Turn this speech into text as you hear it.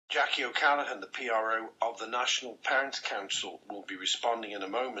Jackie O'Callaghan, the PRO of the National Parents' Council, will be responding in a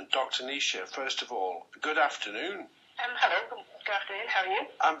moment. Dr. Naoisé, first of all, good afternoon. Hello, good afternoon. How are you?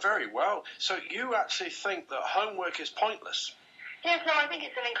 I'm very well. So you actually think that homework is pointless? Yes, no, I think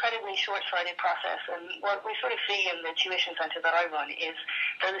it's an incredibly short-sighted process, and what we sort of see in the tuition centre that I run is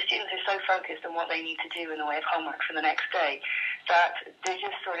that the students are so focused on what they need to do in the way of homework for the next day that they're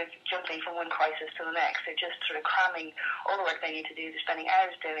just sort of jumping from one crisis to the next. They're just sort of cramming all the work they need to do. They're spending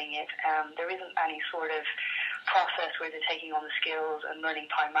hours doing it. There isn't any sort of process where they're taking on the skills and learning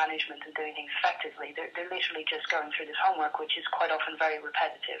time management and doing things effectively. They're literally just going through this homework, which is quite often very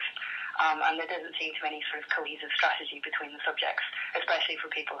repetitive. And there doesn't seem to be any sort of cohesive strategy between the subjects, especially for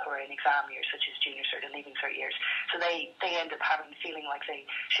people who are in exam years, such as junior cert and leaving cert years. So they end up feeling like they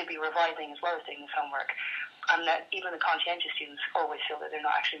should be revising as well as doing this homework. And that even the conscientious students always feel that they're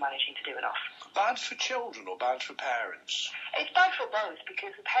not actually managing to do enough. Bad for children or bad for parents? It's bad for both,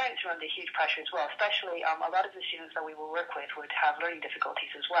 because the parents are under huge pressure as well, especially a lot of the students that we will work with would have learning difficulties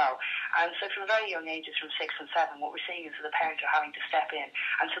as well. And so from very young ages, from 6 and 7, what we're seeing is that the parents are having to step in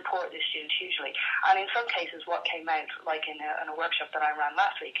and support the students hugely. And in some cases, what came out, like in a workshop that I ran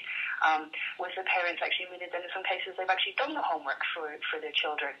last week, was the parents actually admitted that in some cases they've actually done the homework for their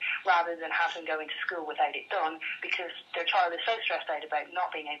children, rather than have them go into school without it done, because their child is so stressed out about not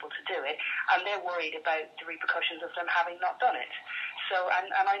being able to do it, and they're worried about the repercussions of them having not done it. So,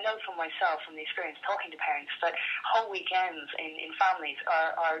 and I know from myself, from the experience talking to parents, that whole weekends in families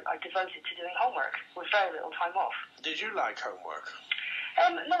are devoted to doing homework with very little time off. Did you like homework?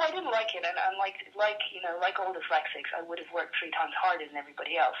 No, I didn't like it, and like all dyslexics, I would have worked 3 times harder than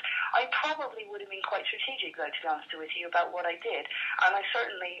everybody else. I probably would have been quite strategic, though, to be honest with you, about what I did, and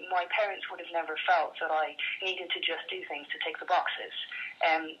my parents would have never felt that I needed to just do things to tick the boxes.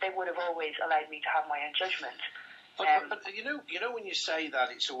 They would have always allowed me to have my own judgment. But you know when you say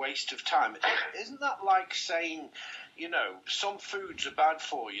that it's a waste of time, isn't that like saying, some foods are bad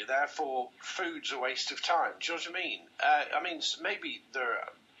for you, therefore food's a waste of time? Do you know what I mean? Maybe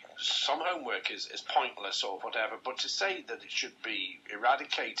some homework is pointless or whatever, but to say that it should be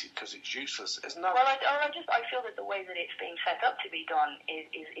eradicated because it's useless, isn't that? Well, I feel that the way that it's being set up to be done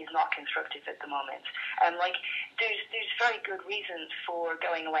is not constructive at the moment. And there's very good reasons for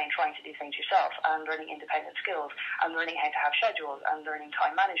going away and trying to do things yourself, and learning independent skills, and learning how to have schedules, and learning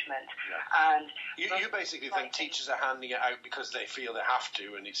time management. Yeah. And you basically think teachers are handing it out because they feel they have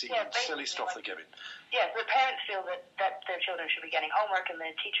to, and it's even silly stuff they're giving. Yeah, the parents feel that their children should be getting homework, and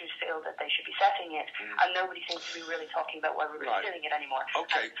the teachers feel that they should be setting it, and nobody seems to be really talking about why we're really doing it anymore.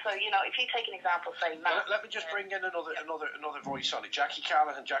 Okay. And so, if you take an example, say math. Let me just bring in another voice on it. Jackie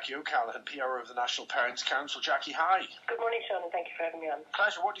O'Callaghan, PRO of the National Parents' Council. Jackie, hi. Good morning, Sean, and thank you for having me on.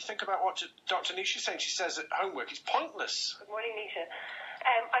 Pleasure. What do you think about what Dr. Naoisé is saying? She says that homework is pointless. Good morning, Naoisé.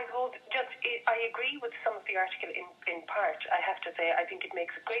 I agree with some of the article in part. I have to say, I think it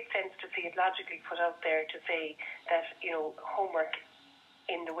makes great sense to see it logically put out there to say that, homework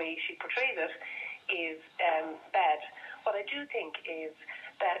in the way she portrays it is bad. What I do think is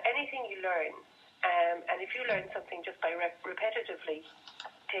that anything you learn, and if you learn something just by repetitively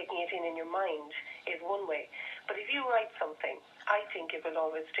taking it in your mind, is one way. But if you write something, I think it will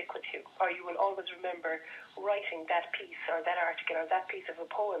always stick with you, or you will always remember writing that piece or that article or that piece of a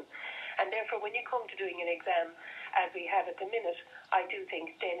poem. And therefore, when you come to doing an exam, as we have at the minute, I do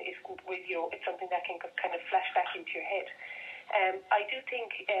think then it's something that can kind of flash back into your head. I do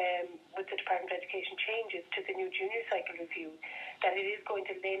think with the Department of Education changes to the new junior cycle review, that it is going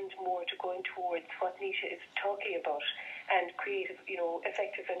to lend more to going towards what Naoisé is talking about, and creative,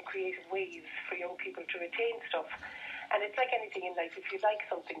 effective and creative ways for young people to retain stuff. And it's like anything in life, if you like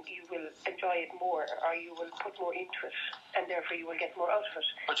something, you will enjoy it more, or you will put more into it, and therefore you will get more out of it.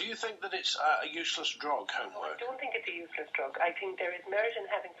 But do you think that it's a useless drug, homework? I don't think it's a useless drug. I think there is merit in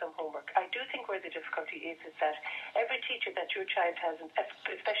having some homework. I do think where the difficulty is that every teacher that your child has,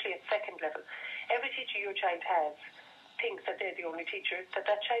 especially at second level, every teacher your child has thinks that they're the only teacher that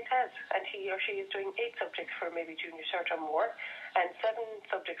child has, and he or she is doing 8 subjects for maybe junior cert or more, and 7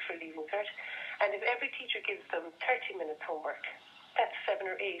 subjects for leaving cert. And if every teacher gives them 30 minutes homework, that's 7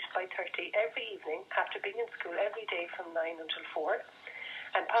 or 8 by 30 every evening after being in school every day from 9 until 4,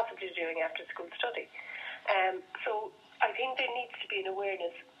 and possibly doing after school study. So I think there needs to be an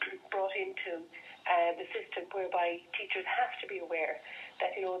awareness brought into the system whereby teachers have to be aware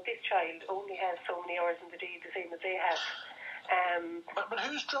that, this child only has so many hours in the day, the same as they have. But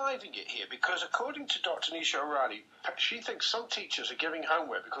who's driving it here? Because according to Dr. Naoisé O'Reilly, she thinks some teachers are giving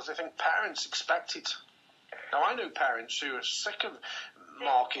homework because they think parents expect it. Now, I know parents who are sick of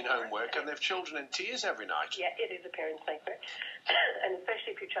marking homework, and they have children in tears every night. Yeah, it is a parent's nightmare. And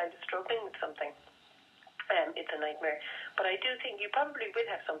especially if your child is struggling with something, it's a nightmare. But I do think you probably will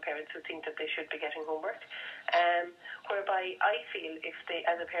have some parents who think that they should be getting homework, whereby I feel if they,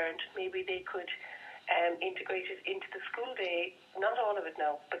 as a parent, maybe they could integrate it into the school day, not all of it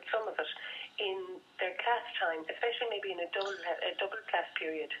now, but some of it, in their class time, especially maybe in a double class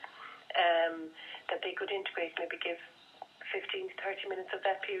period, that they could integrate, maybe give 15 to 30 minutes of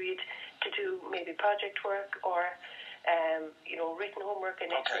that period to do maybe project work or written homework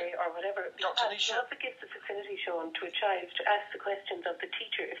an essay or whatever. Dr. Naoisé, it also gives the facility shown to a child to ask the questions of the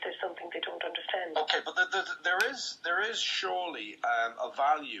teacher if there's something they don't understand. Okay, but there is surely a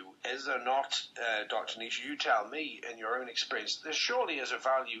value, is there not, Dr. Naoisé? You tell me in your own experience. There surely is a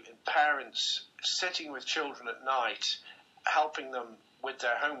value in parents sitting with children at night, helping them with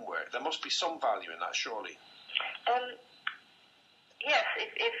their homework. There must be some value in that, surely. Yes, if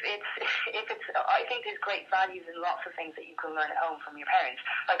it's, I think there's great values in lots of things that you can learn at home from your parents.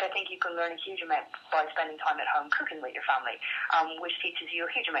 Like, I think you can learn a huge amount by spending time at home cooking with your family, which teaches you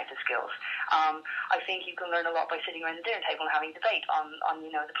a huge amount of skills. I think you can learn a lot by sitting around the dinner table and having a debate on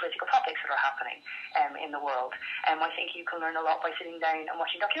the political topics that are happening in the world. I think you can learn a lot by sitting down and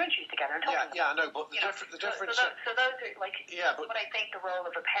watching documentaries together and talking. Yeah, I know, but the difference. So those are like. Yeah, but what I think the role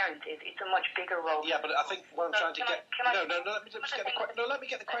of a parent is, it's a much bigger role. Yeah, but I think what I'm trying to get. Let me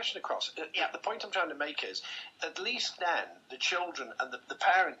get the question across. The point I'm trying to make is, at least then the children and the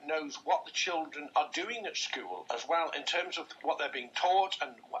parent knows what the children are doing at school as well, in terms of what they're being taught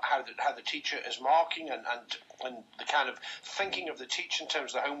and how the teacher is marking and the kind of thinking of the teacher in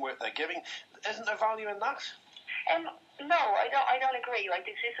terms of the homework they're giving. Isn't there value in that? No, I don't agree. Like,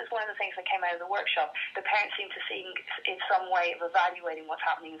 this is one of the things that came out of the workshop. The parents seem to see in some way of evaluating what's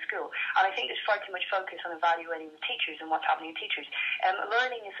happening in school. And I think there's far too much focus on evaluating the teachers and what's happening in teachers.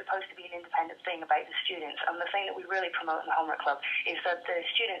 Learning is supposed to be an independent thing about the students. And the thing that we really promote in the Homework Club is that the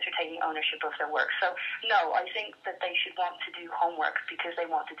students are taking ownership of their work. So, no, I think that they should want to do homework because they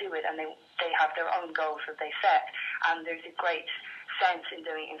want to do it, and they have their own goals that they set. And there's a great sense in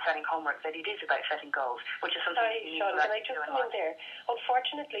setting homework that it is about setting goals, which is something. Sorry, Sean, can I just come in there?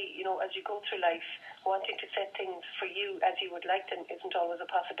 Unfortunately, as you go through life, wanting to set things for you as you would like them isn't always a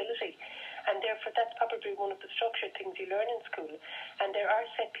possibility, and therefore that's probably one of the structured things you learn in school. And there are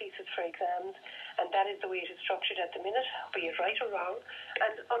set pieces for exams, and that is the way it is structured at the minute, be it right or wrong.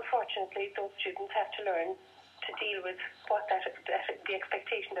 And unfortunately, those students have to learn to deal with what the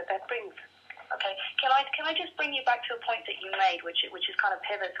expectation that brings. Okay, can I just bring you back to a point that you made, which is kind of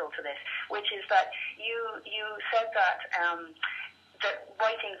pivotal to this, which is that you said that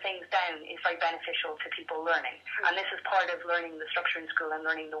writing things down is very beneficial to people learning, and this is part of learning the structure in school and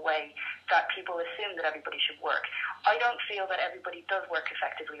learning the way that people assume that everybody should work. I don't feel that everybody does work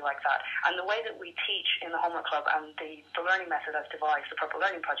effectively like that, and the way that we teach in the Homework Club and the learning method I've devised, the Purple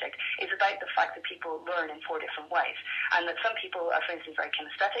Learning Project, is about the fact that people learn in 4 different ways, and that some people are, for instance, very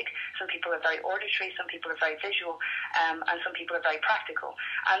kinesthetic, some people are very auditory, some people are very visual, and some people are very practical.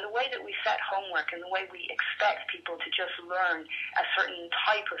 And the way that we set homework and the way we expect people to just learn a certain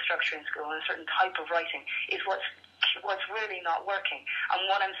type of structure in school and a certain type of writing is what's really not working.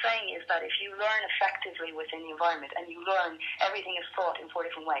 And what I'm saying is that if you learn effectively within the environment and you learn everything is taught in 4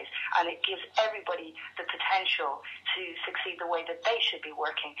 different ways, and it gives everybody the potential to succeed the way that they should be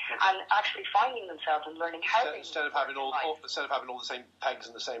working, and actually finding themselves and learning how instead of having all the same pegs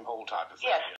in the same hole type of thing. Yes.